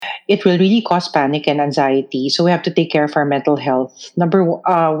it will really cause panic and anxiety. So we have to take care of our mental health.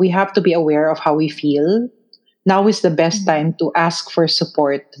 We have to be aware of how we feel. Now is the best Mhm. time to ask for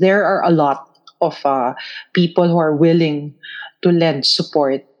support. There are a lot of people who are willing to lend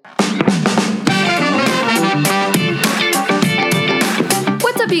support.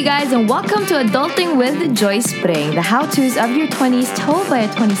 What's up, you guys, and welcome to Adulting with Joy Spring, the how to's of your 20s told by a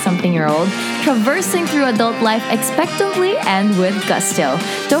 20 something year old, traversing through adult life expectantly and with gusto.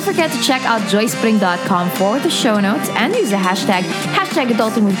 Don't forget to check out joyspring.com for the show notes and use the hashtag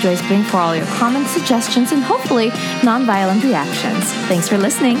Adulting with Joy Spring for all your comments, suggestions, and hopefully non-violent reactions. Thanks for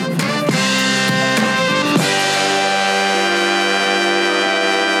listening.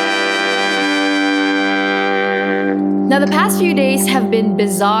 Now, the past few days have been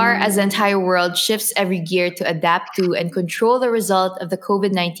bizarre as the entire world shifts every gear to adapt to and control the result of the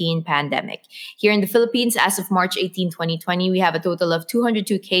COVID-19 pandemic. Here in the Philippines, as of March 18, 2020, we have a total of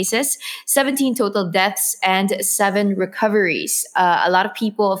 202 cases, 17 total deaths, and 7 recoveries. A lot of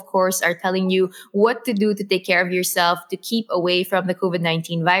people, of course, are telling you what to do to take care of yourself, to keep away from the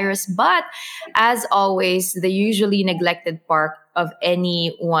COVID-19 virus. But as always, the usually neglected part of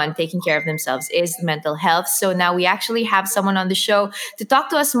anyone taking care of themselves is mental health. So now we actually have someone on the show to talk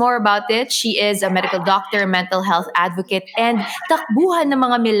to us more about it. She is a medical doctor, mental health advocate, and takbuhan ng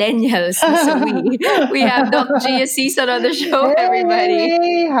mga millennials. So we have Doc Gia Season on the show, everybody.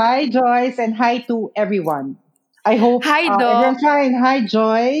 Hey, hi Joyce, and hi to everyone. I hope Hi, Doc. everyone's fine. Hi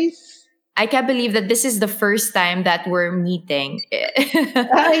Joyce. I can't believe that this is the first time that we're meeting.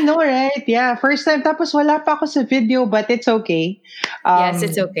 I know, right? Yeah, first time. Tapos wala pa ako sa video, but it's okay. Yes,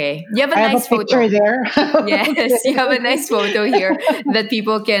 it's Um, okay. You have a I have a nice picture photo. there. Yes, you have a nice photo here that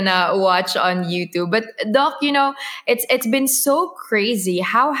people can watch on YouTube. But Doc, it's been so crazy.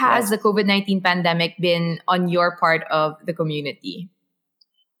 How has Yes. the COVID-19 pandemic been on your part of the community?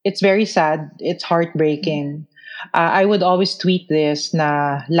 It's very sad. It's heartbreaking. I would always tweet this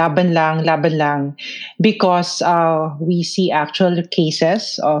na laban lang, because we see actual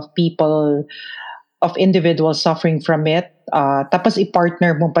cases of people, of individuals suffering from it. Tapos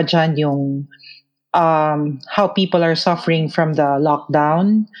i-partner mo pa dyan yung how people are suffering from the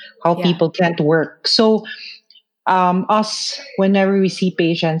lockdown, how Yeah. people can't work. So us, whenever we see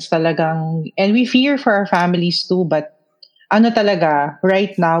patients talagang, and we fear for our families too, but ano talaga,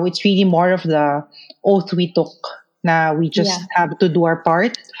 right now, it's really more of the oath we took na we Yeah. just have to do our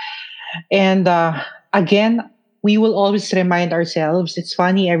part. And again, we will always remind ourselves, it's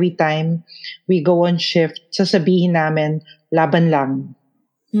funny, every time we go on shift, sasabihin namin, laban lang.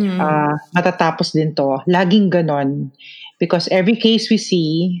 Hmm. Matatapos din to. Laging ganon. Because every case we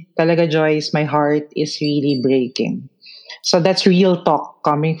see, talaga Joyce, my heart is really breaking. So that's real talk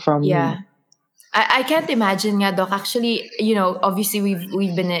coming from me. Yeah. I can't imagine nga, Doc. Actually, obviously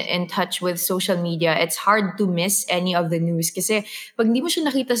we've been in touch with social media. It's hard to miss any of the news kasi pag hindi mo siya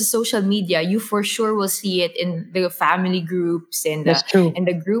nakita sa social media, you for sure will see it in the family groups and That's true.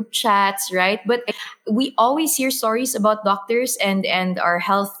 the group chats, right? But we always hear stories about doctors and our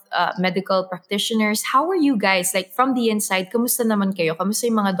health medical practitioners. How are you guys like from the inside? Kamusta naman kayo? Kamusta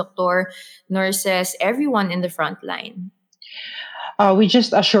yung mga doktor, nurses, everyone in the front line? We just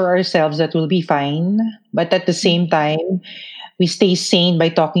assure ourselves that we'll be fine. But at the same time, we stay sane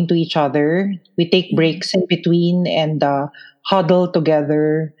by talking to each other. We take Mhm. breaks in between and huddle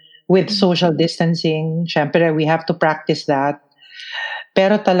together with Mhm. social distancing. Syempre, we have to practice that.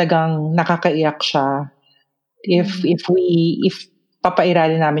 Pero talagang nakakaiyak siya. Mhm. If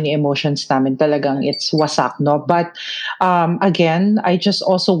papairalin namin yung emotions namin, talagang it's wasak, no? But again, I just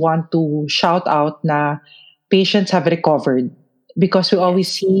also want to shout out na patients have recovered, because we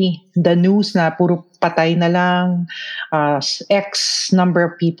always Yes. see the news na puro patay na lang, X number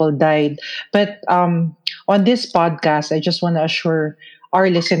of people died. But on this podcast, I just want to assure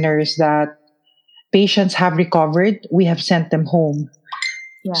our listeners that patients have recovered. We have sent them home.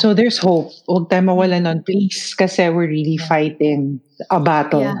 Yeah. So there's hope. Huwag tayo mawalan Mhm. ng peace kasi we're really Yeah. fighting a Yeah.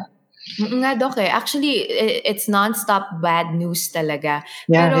 battle. Nga, Doc, eh. Actually, it's non-stop bad news talaga.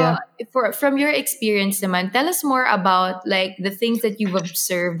 Yeah, Pero yeah. from your experience naman, tell us more about like the things that you've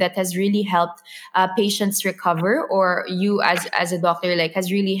observed that has really helped patients recover, or you as a doctor like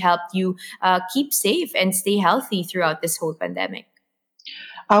has really helped you keep safe and stay healthy throughout this whole pandemic.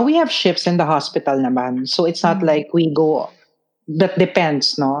 We have shifts in the hospital naman. So it's not Mm. like we go, that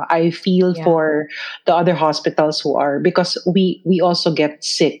depends, no? I feel Yeah. for the other hospitals who are, because we also get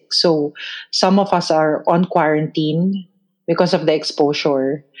sick. So some of us are on quarantine because of the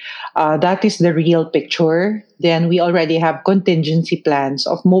exposure. That is the real picture. Then we already have contingency plans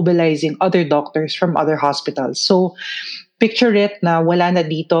of mobilizing other doctors from other hospitals. So picture it na wala na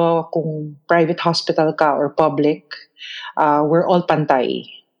dito kung private hospital ka or public, we're all pantay.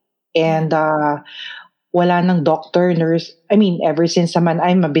 Yeah. And wala ng doctor, nurse. I mean, ever since naman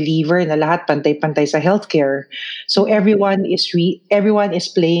I'm a believer na lahat pantay-pantay sa healthcare. So everyone is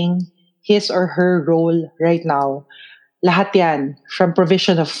playing his or her role right now. Lahat yan, from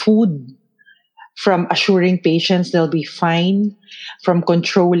provision of food, from assuring patients they'll be fine, from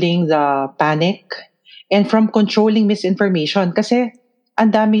controlling the panic, and from controlling misinformation. Kasi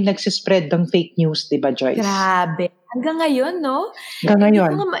ang daming nagsispread ng fake news, di ba, Joyce? Grabe. Hanggang ngayon, no? Hanggang Hindi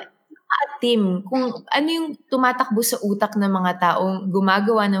ngayon. ko nga maatim kung ano yung tumatakbo sa utak ng mga taong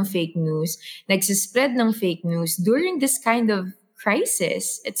gumagawa ng fake news, nagsispread ng fake news during this kind of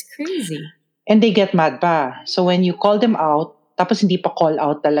crisis. It's crazy. And they get mad pa. So when you call them out, tapos hindi pa call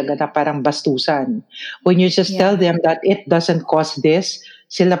out talaga na parang bastusan. When you just tell Yeah. them that it doesn't cause this,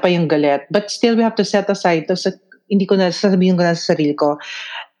 sila pa yung galit. But still, we have to set aside. Hindi ko na sasabihin ko na sa sarili ko,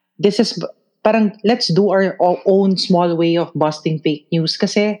 this is parang let's do our own small way of busting fake news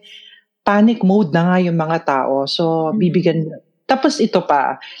kasi panic mode na nga yung mga tao. So, bibigyan. Tapos ito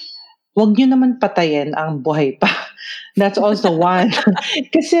pa, wag nyo naman patayin ang buhay pa. That's also one.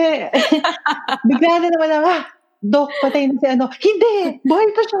 Kasi, bigla na naman Dok, patay na si ano. Hindi! Buhay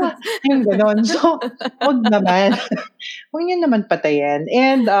pa siya! Yung ganon. So, wag naman. Wag nyo naman patayin.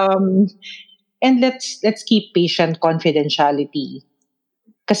 And let's keep patient confidentiality.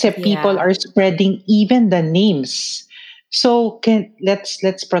 Kasi people Yeah. are spreading even the names. So,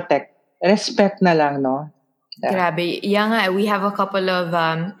 let's protect. Respect na lang, no? Yeah. Grabe. Yeah nga, we have a couple of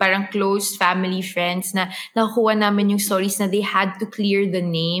parang close family friends na nakuha namin yung stories na they had to clear the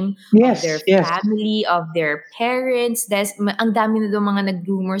name of their Yes. family, of their parents. Ang dami na daw mga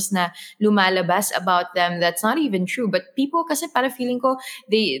nag-rumors na lumalabas about them that's not even true. But people kasi para feeling ko,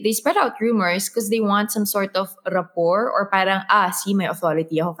 they spread out rumors because they want some sort of rapport or parang, see, may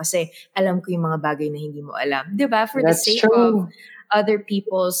authority ako kasi alam ko yung mga bagay na hindi mo alam. Diba? For the That's sake of true. other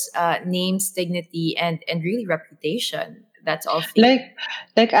people's names, dignity, and really reputation. That's all fake.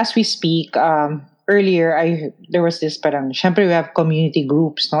 Like as we speak, earlier there was this parang, syempre we have community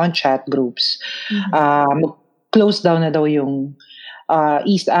groups, no, chat groups. Close down na daw yung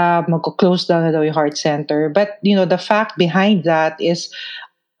East Ab, magko-close down na daw yung Heart Center. But the fact behind that is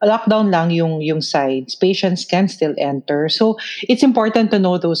lockdown lang yung sides. Patients can still enter. So it's important to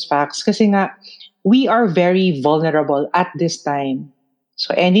know those facts kasi nga we are very vulnerable at this time.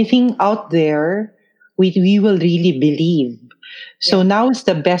 So anything out there, we will really believe. So now is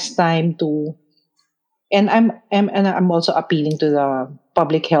the best time to, and I'm also appealing to the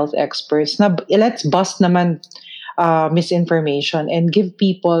public health experts. Na let's bust naman misinformation and give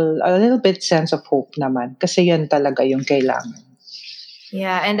people a little bit sense of hope naman. Kasi yan talaga yung kailangan.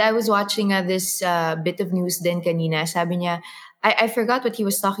 Yeah, and I was watching this bit of news din kanina. Sabi niya, I forgot what he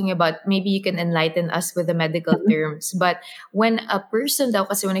was talking about. Maybe you can enlighten us with the medical terms. But when a person daw,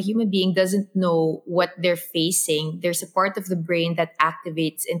 kasi when a human being doesn't know what they're facing, there's a part of the brain that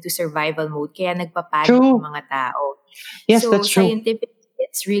activates into survival mode. Kaya nagpapanik True. yung mga tao. Yes, So that's true. scientifically,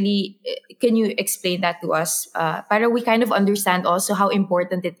 it's really, can you explain that to us? Para we kind of understand also how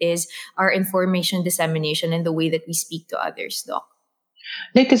important it is, our information dissemination and the way that we speak to others, Doc.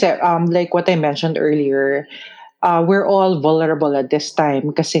 Like what I mentioned earlier, we're all vulnerable at this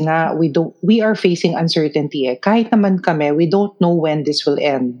time kasi nga we are facing uncertainty. Kahit naman kami, we don't know when this will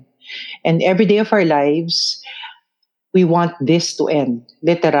end. And every day of our lives, we want this to end,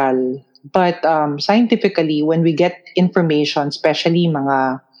 literal. But scientifically, when we get information, especially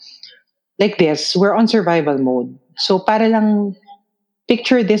mga like this, we're on survival mode. So para lang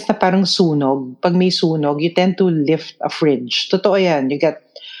picture this na parang sunog. Pag may sunog, you tend to lift a fridge. Totoo yan. You get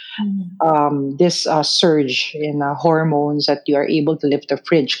this surge in hormones that you are able to lift the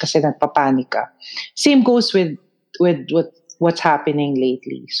fridge kasi nagpapanik ka. Same goes with what's happening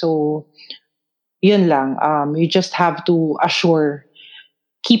lately. So, yun lang. You just have to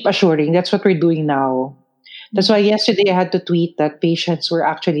keep assuring. That's what we're doing now. That's why yesterday I had to tweet that patients were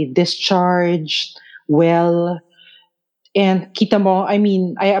actually discharged well. And kita mo, I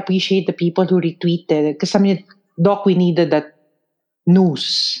mean, I appreciate the people who retweeted it because I mean, Doc, we needed that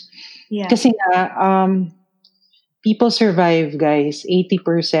news. Yeah. Kasi nga, people survive, guys.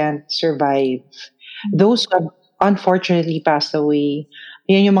 80% survive. Those who have unfortunately passed away,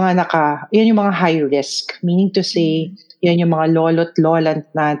 yan yung mga high risk. Meaning to say, yan yung mga lolo't lolant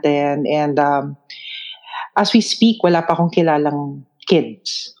natin. And as we speak, wala pa akong kilalang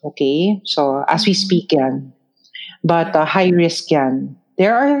kids. Okay? So, as we speak yan. But high risk yan.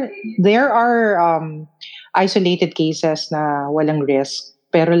 There are isolated cases na walang risk,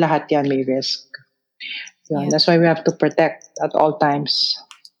 pero lahat yan may risk. Yeah, Yeah. that's why we have to protect at all times.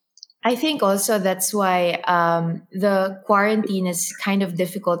 I think also that's why the quarantine is kind of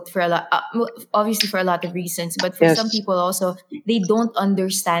difficult for a lot, obviously for a lot of reasons, but for some Yes, people also, they don't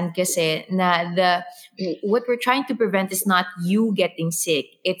understand kasi na what we're trying to prevent is not you getting sick.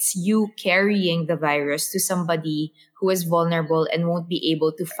 It's you carrying the virus to somebody who is vulnerable and won't be able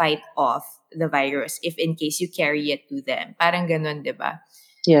to fight off the virus if in case you carry it to them. Parang ganun, di ba?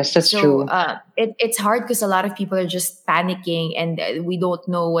 yes, that's So true. it's hard because a lot of people are just panicking and we don't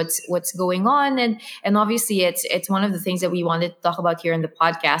know what's going on, and obviously it's one of the things that we wanted to talk about here in the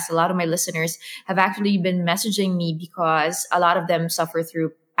podcast. A lot of my listeners have actually been messaging me because a lot of them suffer through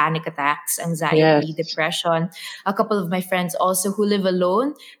panic attacks, anxiety, Yes, depression. A couple of my friends also who live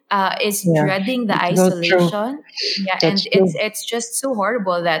alone is yeah, dreading the it's so true. isolation. Yeah, That's and true. it's just so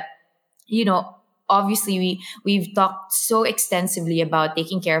horrible that you know obviously we've talked so extensively about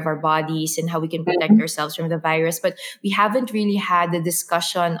taking care of our bodies and how we can protect Mhm. ourselves from the virus, but we haven't really had the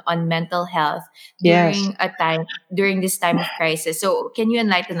discussion on mental health Yes. during this time of crisis. So can you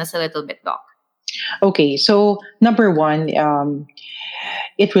enlighten us a little bit, Doc? Okay, so number one,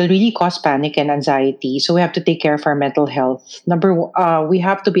 it will really cause panic and anxiety. So we have to take care of our mental health. We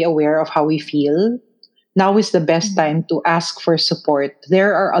have to be aware of how we feel. Now is the best Mhm. time to ask for support.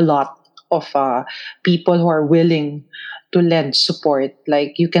 There are a lot of people who are willing to lend support.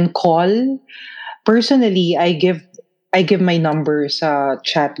 Like you can call. Personally, I give my number sa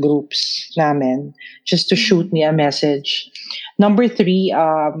chat groups namin just to shoot Mhm. me a message. Number three,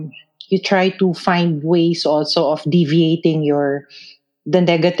 you try to find ways also of deviating the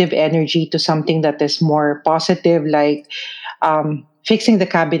negative energy to something that is more positive, like fixing the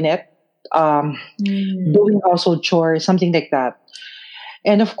cabinet, um, Mhm. doing household chores, something like that.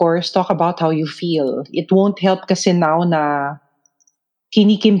 And of course, talk about how you feel. It won't help kasi now na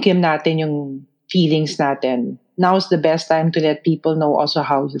kinikim-kim natin yung feelings natin. Now's the best time to let people know also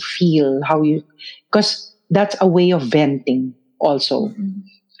how you feel, because that's a way of venting also. Mhm.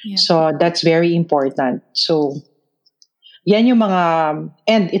 Yeah. So that's very important. So yan yung mga,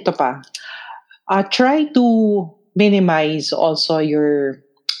 and ito pa, try to minimize also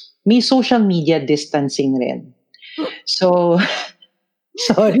may social media distancing rin. So,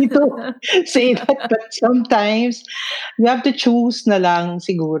 sorry to say that, but sometimes you have to choose na lang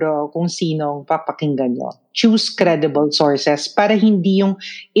siguro kung sinong papakinggan nyo. Choose credible sources para hindi yung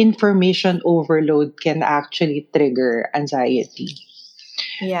information overload can actually trigger anxiety.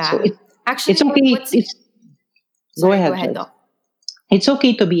 So Yeah, it's actually okay. what's It's Go sorry, go ahead, ahead, Joyce. Doc. It's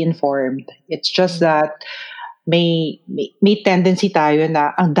okay to be informed. It's just Mm. that may tendency tayo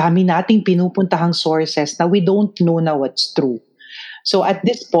na ang dami nating pinupuntahang sources na we don't know na what's true. So Yeah. at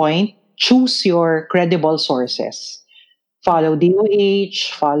this point, choose your credible sources. Yeah. Follow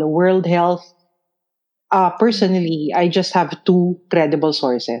DOH, follow World Health. Mm. Personally, I just have two credible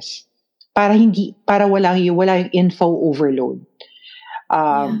sources para wala yung info overload.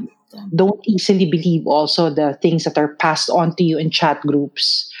 Yeah. Um, don't easily believe also the things that are passed on to you in chat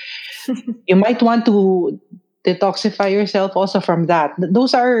groups. You might want to detoxify yourself also from that.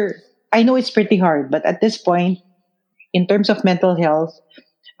 Those are, I know it's pretty hard, but at this point, in terms of mental health,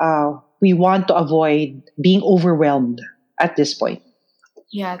 we want to avoid being overwhelmed at this point.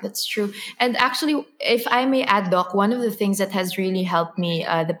 Yeah, that's true. And actually, if I may add, Doc, one of the things that has really helped me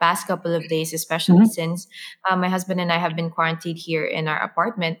the past couple of days, especially Mhm, since my husband and I have been quarantined here in our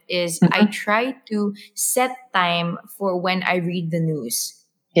apartment, is I mhm. try to set time for when I read the news.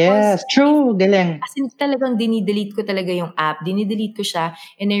 Because Yes, if true, galing. as in talagang dinidelete ko talaga yung app, dinidelete ko siya,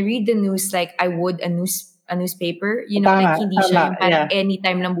 and I read the news like I would a newspaper, like Tama, hindi siya tama, yung parang yeah.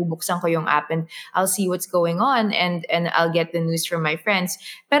 anytime lang bubuksan ko yung app and I'll see what's going on and I'll get the news from my friends.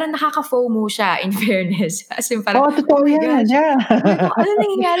 Pero nakaka-FOMO siya in fairness. As in parang, Oo, oh totoo my yan, gosh, yeah. sabi ko, ano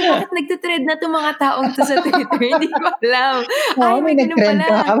nangyayari? Bakit nagtitrend na itong mga taong to sa Twitter? Hindi ko alam. Oo, Ay, may may ganun nag-trend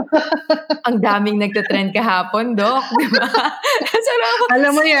ka. pala. Ang daming nagte-trend kahapon, Doc, di ba? Sabi ako,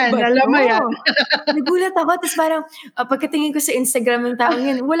 Alam mo sino yan, ba alam 'to? mo yan. Nagulat ako tapos parang, pagkatingin ko sa Instagram ng taong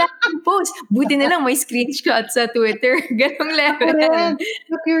yun, wala akong post. Buti na lang may screenshot sa Twitter, gano'ng Ako level, rin.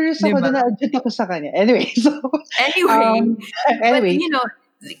 Na-curious 'di ako ba? do'n, na-addict ako sa kanya. Anyway, so, Anyway, um, but anyway,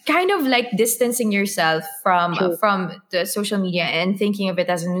 kind of like distancing yourself true. from the social media and thinking of it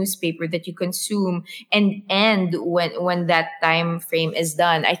as a newspaper that you consume and end when that time frame is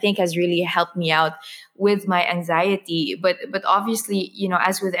done, I think has really helped me out with my anxiety. But obviously,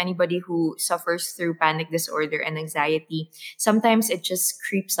 as with anybody who suffers through panic disorder and anxiety, sometimes it just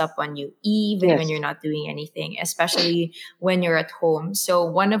creeps up on you even when Yes. you're not doing anything, especially when you're at home. So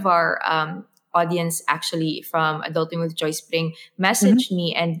one of our audience actually from Adulting with Joy Spring Mhm. messaged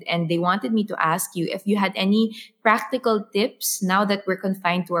me, and they wanted me to ask you if you had any practical tips now that we're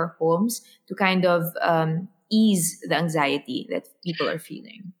confined to our homes to kind of ease the anxiety that people are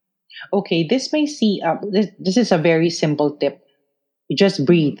feeling. Okay, this is a very simple tip. You just Mhm.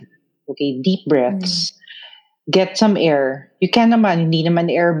 breathe. Okay, deep Mm. breaths. Get some air. You can naman, hindi naman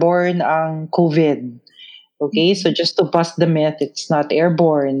airborne ang COVID. Okay, so Mhm. just to bust the myth, it's not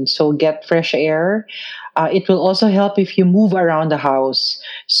airborne. So get fresh air. It will also help if you move around the house.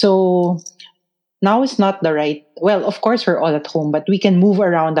 So now is not the right, well, of course, we're all at home, but we can move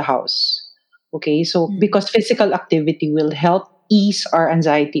around the house. Okay, so Mm. because physical activity will help ease our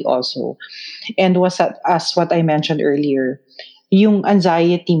anxiety also. And was that, as what I mentioned earlier, yung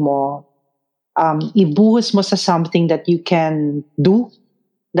anxiety mo, ibuhos mo sa something that you can do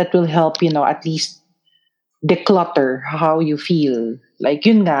that will help, at least declutter how you feel. Like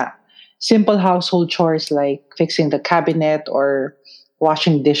yun nga, simple household chores like fixing the cabinet or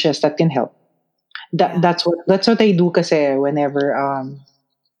washing dishes that can help. Yeah. That's what I do kasi whenever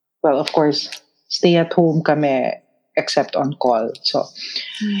well, of course, stay at home kami except on call. So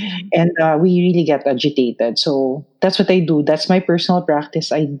Mhm. and we really get agitated. So that's what I do. That's my personal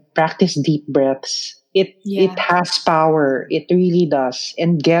practice. I practice deep breaths. It Yeah. has power. It really does.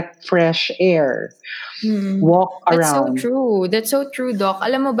 And get fresh air. Mm. Walk That's so around. true. That's so true, Doc.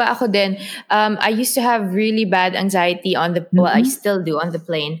 Alam mo ba ako din, I used to have really bad anxiety on the, well, I Mhm. still do on the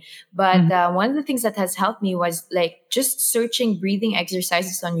plane. But Mhm. one of the things that has helped me was like just searching breathing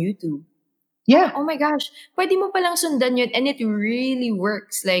exercises on YouTube. Parang, Yeah. oh my gosh, pwede mo palang sundan yun and it really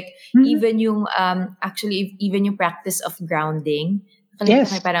works. Like, Mhm. even yung, actually, even yung practice of grounding. Nakalimutan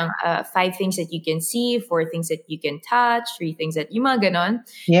ko Yes. yung parang five things that you can see, four things that you can touch, three things that, yung mga ganon.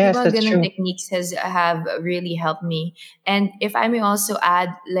 Yung Yes, mga that's ganon true. techniques have really helped me. And if I may also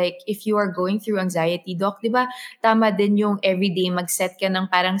add, like, if you are going through anxiety, Doc, di ba, tama din yung everyday mag-set ka ng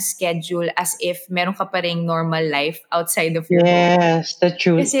parang schedule as if meron ka pa ring normal life outside of your home. Yes, that's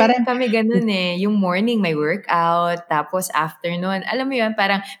true. Kasi Parang kami gano'n, eh, yung morning may workout, tapos afternoon, alam mo yun,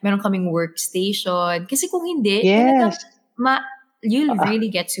 parang meron kaming workstation. Kasi kung hindi, talagang yes. ma you'll Ah, really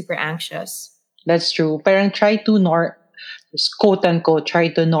get super anxious. that's true. Parang try to quote unquote try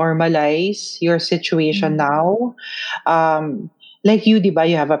to normalize your situation Mhm. now. Um, like you, di ba,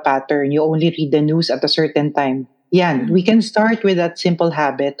 you have a pattern. You only read the news at a certain time. Yan, we Mhm. can start with that simple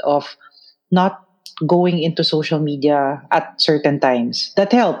habit of not going into social media at certain times.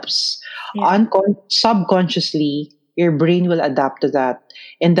 That helps. Yeah. Subconsciously, your brain will adapt to that,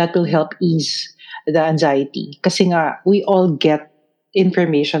 and that will Yeah. help ease the anxiety. Kasi nga, we all get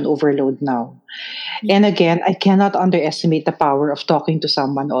information overload now. And Yeah. again, I cannot underestimate the power of talking to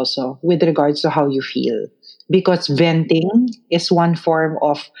someone also with regards to how you feel. Because Yeah. venting is one form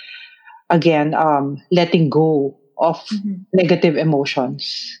of, again, letting go of Mhm. negative emotions,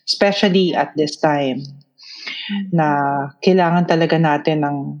 especially Yeah. at this time na Mhm. kailangan talaga natin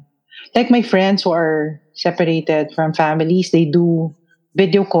ng, like my friends who are separated from families, they do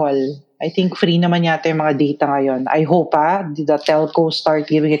video call. I think free naman yata yung mga data ngayon. I hope the telcos start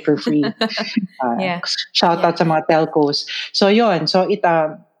giving it for free. Uh, Yeah. Shout Yeah. out sa mga telcos. So yon. So it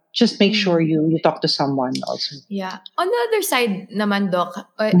just make sure Mhm. you talk to someone also. Yeah. On the other side naman, Doc,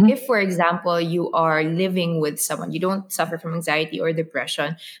 Mhm. if, for example, you are living with someone, you don't suffer from anxiety or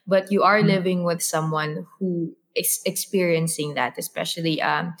depression, but you are living with someone who is experiencing that, especially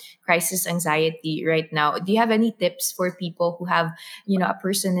crisis anxiety right now. Do you have any tips for people who have, a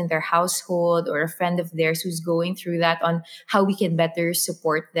person in their household or a friend of theirs who's going through that on how we can better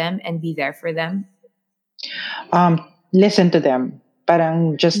support them and be there for them? Listen to them.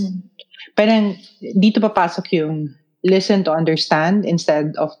 Mm. Parang dito papasok yung listen to understand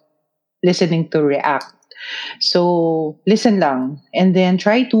instead of listening to react. So, listen lang. And then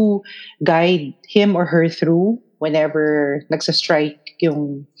try to guide him or her through whenever nagsa-strike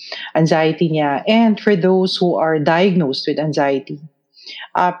yung anxiety niya. And for those who are diagnosed with anxiety,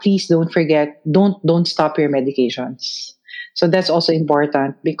 please don't forget, don't stop your medications. So that's Yeah. also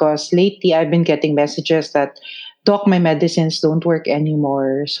important because lately I've been getting messages that, Doc, my medicines don't work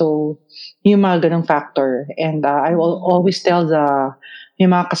anymore. So yung mga ganong factor. And I will Mm. always tell yung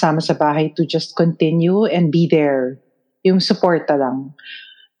mga kasama sa bahay to just continue and be there. Yung support lang.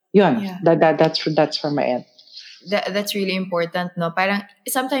 Yun, Yeah. that's from my end. That's really important, no? Parang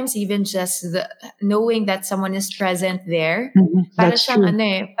sometimes even just the knowing that someone is present there, Mhm. para That's siyang true. ano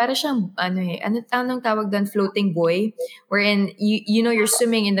eh, para siyang ano eh, anong tawag doon, floating buoy, wherein you know you're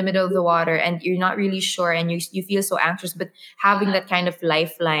swimming in the middle of the water and you're not really sure and you feel so anxious, but having that kind of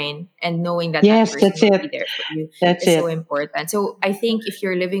lifeline and knowing that that Yes, person that's will it. be there for you That's is so it. important. So I think if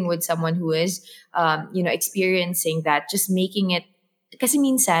you're living with someone who is experiencing that, just making it, kasi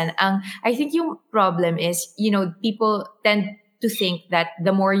minsan ang I think yung problem is, people tend to think that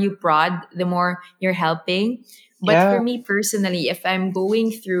the more you prod, the more you're helping. But for Yeah. me personally, if I'm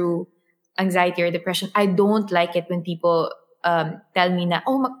going through anxiety or depression, I don't like it when people tell me na,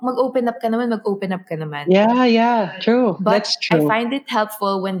 oh, mag-open up ka naman, mag-open up ka naman. Yeah, yeah. True. But That's I true. find it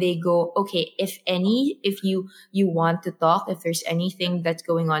helpful when they go, okay, if you want to talk, if there's anything that's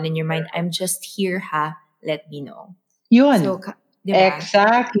going on in your mind, I'm just here, ha, let me know. So, Yun. 'di ba?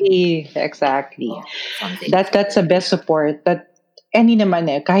 Exactly. Exactly. Yeah, something. That's the best support. That any naman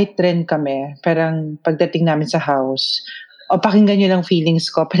eh, kahit trend kami, parang pagdating namin sa house, o pakinggan nyo lang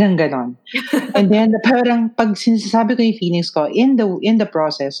feelings ko, parang ganon. And then parang pag sinasabi ko yung feelings ko, in the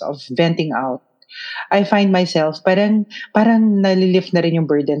process of venting out, I find myself parang nalilift na rin yung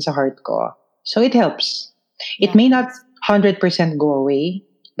burden sa heart ko. So it helps. It Yeah, may not 100% go away,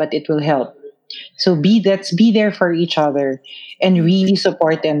 but it will help. So be there for each other and really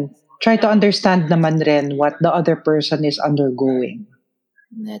support and try to understand naman rin what the other person is undergoing.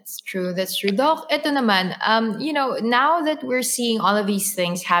 that's true. That's true. Doc, ito naman, now that we're seeing all of these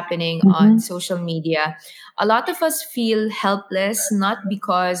things happening on Mhm. social media, a lot of us feel helpless, not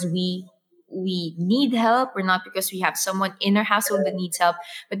because we need help or not because we have someone in our household that needs help,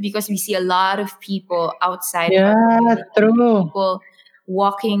 but because we see a lot of people outside of our Yeah, community, true. people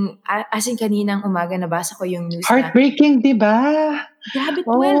walking, as in kaninang umaga nabasa ko yung news na Heartbreaking, 'di ba? grabe, 12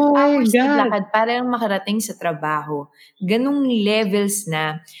 Oh my hours God. naglakad para lang makarating sa trabaho. Ganong levels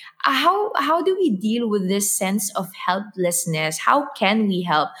na. How do we deal with this sense of helplessness? How can we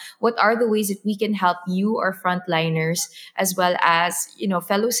help? What are the ways that we can help you, our frontliners, as well as,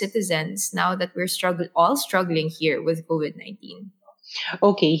 fellow citizens now that we're all struggling here with COVID-19?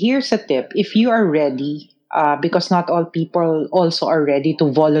 Okay, here's a tip. If you are ready, because not all people also are ready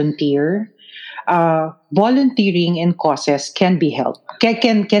to volunteer, volunteering in causes can be help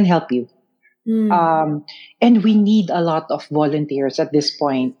can help you. Hmm. And we need a lot of volunteers at this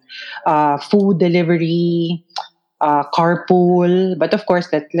point. Food delivery, carpool, but of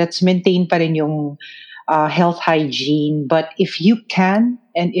course let's maintain pa rin yung health hygiene. But if you can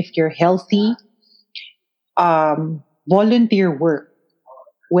and if you're healthy, volunteer work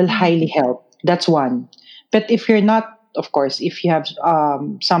will highly Hmm. help. That's one. But if you're not, of course, if you have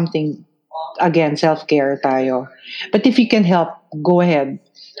something, again, self-care tayo. But if you can help, go ahead.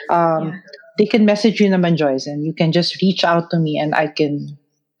 Um, Yeah. they can message you naman, Joyce, and you can just reach out to me and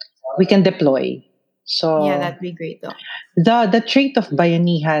we can deploy. Yeah, So that'd be great, though. the trait of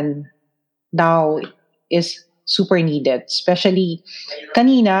bayanihan now is super needed, especially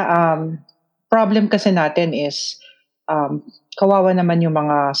kanina, problem kasi natin is um, kawawa naman yung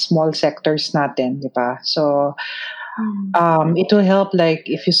mga small sectors natin, di ba? So Hmm. it will help like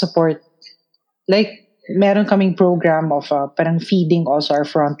if you support, like meron kaming program of parang feeding also our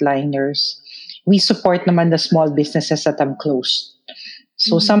frontliners. We support naman the small businesses that have closed.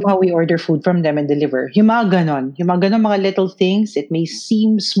 So Hmm. somehow we order food from them and deliver. Yung mga ganon mga little things, it may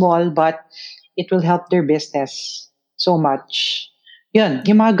seem small, but it will help their business so much. Yun,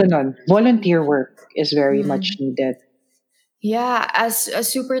 yung Yeah. mga ganon. Volunteer work is very much Hmm. needed. Yeah, as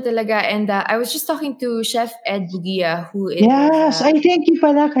super talaga. And I was just talking to Chef Ed Bugia, who is Yes, I thank you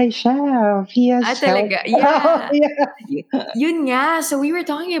pala kay Chef. He has helped. talaga, Oh, yeah. yeah. Yun nga. So we were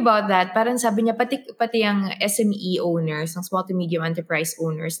talking about that. Parang sabi niya, pati ang SME owners, ng small to medium enterprise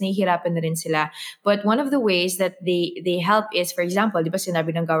owners, nahihirapan na rin sila. But one of the ways that they help is, for example, di ba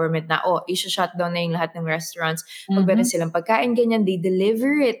sinabi ng government na, oh, i-shutdown na yung lahat ng restaurants. Pag meron Mhm. silang pagkain, ganyan, they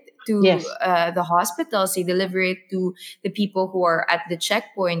deliver it to Yes. the hospitals, they deliver it to the people who are at the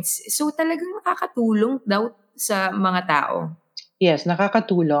checkpoints. So talagang nakakatulong daw sa mga tao. Yes,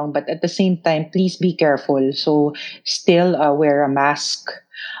 nakakatulong, but at the same time, please be careful. So still wear a mask.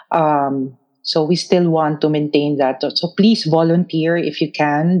 So we still want to maintain that. So please volunteer if you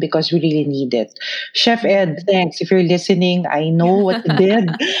can because we really need it. Chef Ed, thanks. If you're listening, I know what you did.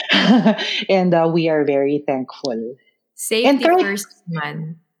 And we are very thankful. And Safety first,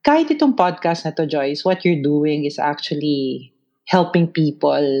 man. kahit itong podcast na to, Joyce, what you're doing is actually helping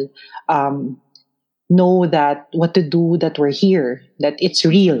people um, know that what to do, that we're here, that it's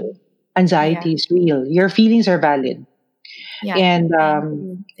real. Yeah. Anxiety is real. Your feelings are valid. Yeah. And Thank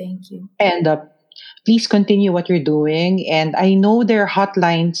you. Thank you. and please continue what you're doing. And I know there are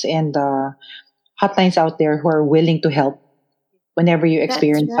hotlines and hotlines out there who are willing to help whenever you That's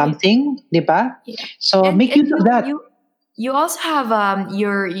experience right. something, diba? Yeah. So And make use of that. you also have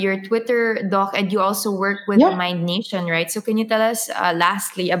your Twitter doc, and you also work with Yeah. Mind Nation, right? So can you tell us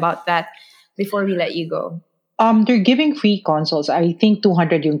lastly about that before we let you go? They're giving free consults. I think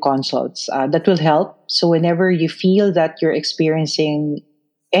 200 yung consults. That will help. So whenever you feel that you're experiencing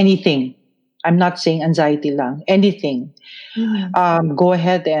anything, I'm not saying anxiety lang, anything, Mhm. go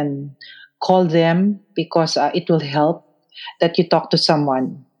ahead and call them because it will help that you talk to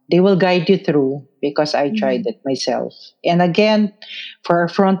someone. They will guide you through because I tried Mhm. it myself. And again, for our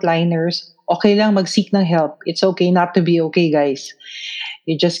frontliners, okay lang mag-seek ng help. It's okay not to be okay, guys.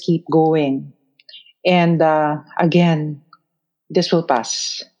 You just keep going. And again, this will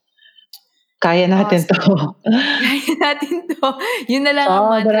pass. Kaya natin to. Awesome. Kaya natin 'to. Yun na lang ang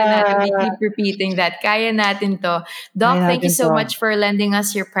mantra natin. We Sobra. keep repeating that. Kaya natin 'to. Kaya Doc, thank you natin so to. much for lending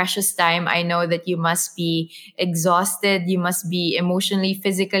us your precious time. I know that you must be exhausted. You must be emotionally,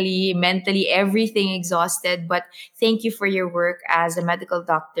 physically, mentally, everything exhausted. But thank you for your work as a medical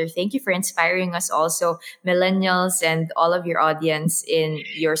doctor. Thank you for inspiring us also, millennials and all of your audience in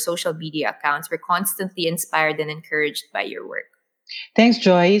your social media accounts. We're constantly inspired and encouraged by your work. Thanks,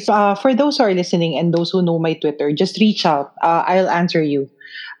 Joyce. For those who are listening and those who know my Twitter, just reach out. I'll answer you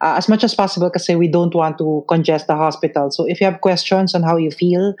as much as possible kasi we don't want to congest the hospital. So if you have questions on how you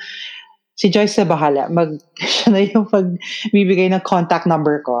feel, si Joyce na bahala. Siya na yung pagbibigay ng contact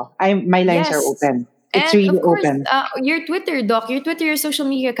number ko. My lines are Yes. open. It's And really of course, open. your Twitter, Doc, your Twitter, your social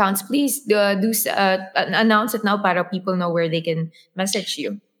media accounts, please announce it now para people know where they can message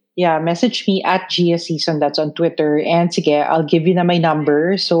you. Yeah, message me at Gia Season. That's on Twitter. And sige, I'll give you na my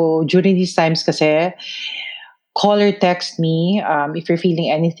number. So during these times kasi, call or text me if you're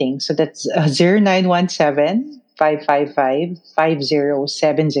feeling anything. So that's 0917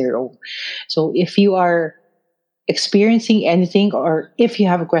 So if you are experiencing anything or if you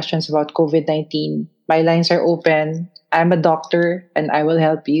have questions about COVID-19, my lines are open. I'm a doctor and I will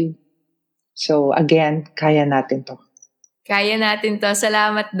help you. So again, kaya natin to. Kaya natin to.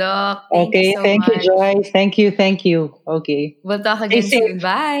 Salamat, Doc. Thank you Okay, so thank you, much. Joyce. Thank you, thank you. Okay. We'll talk Stay again safe. soon.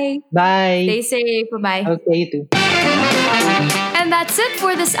 Bye. Bye. Stay safe. Bye-bye. Okay, you too. And that's it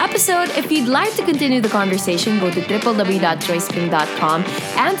for this episode. If you'd like to continue the conversation, go to www.joyspring.com.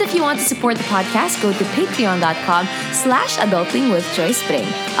 And if you want to support the podcast, go to patreon.com/adultingwithjoyspring.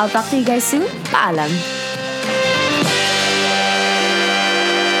 I'll talk to you guys soon. Paalam.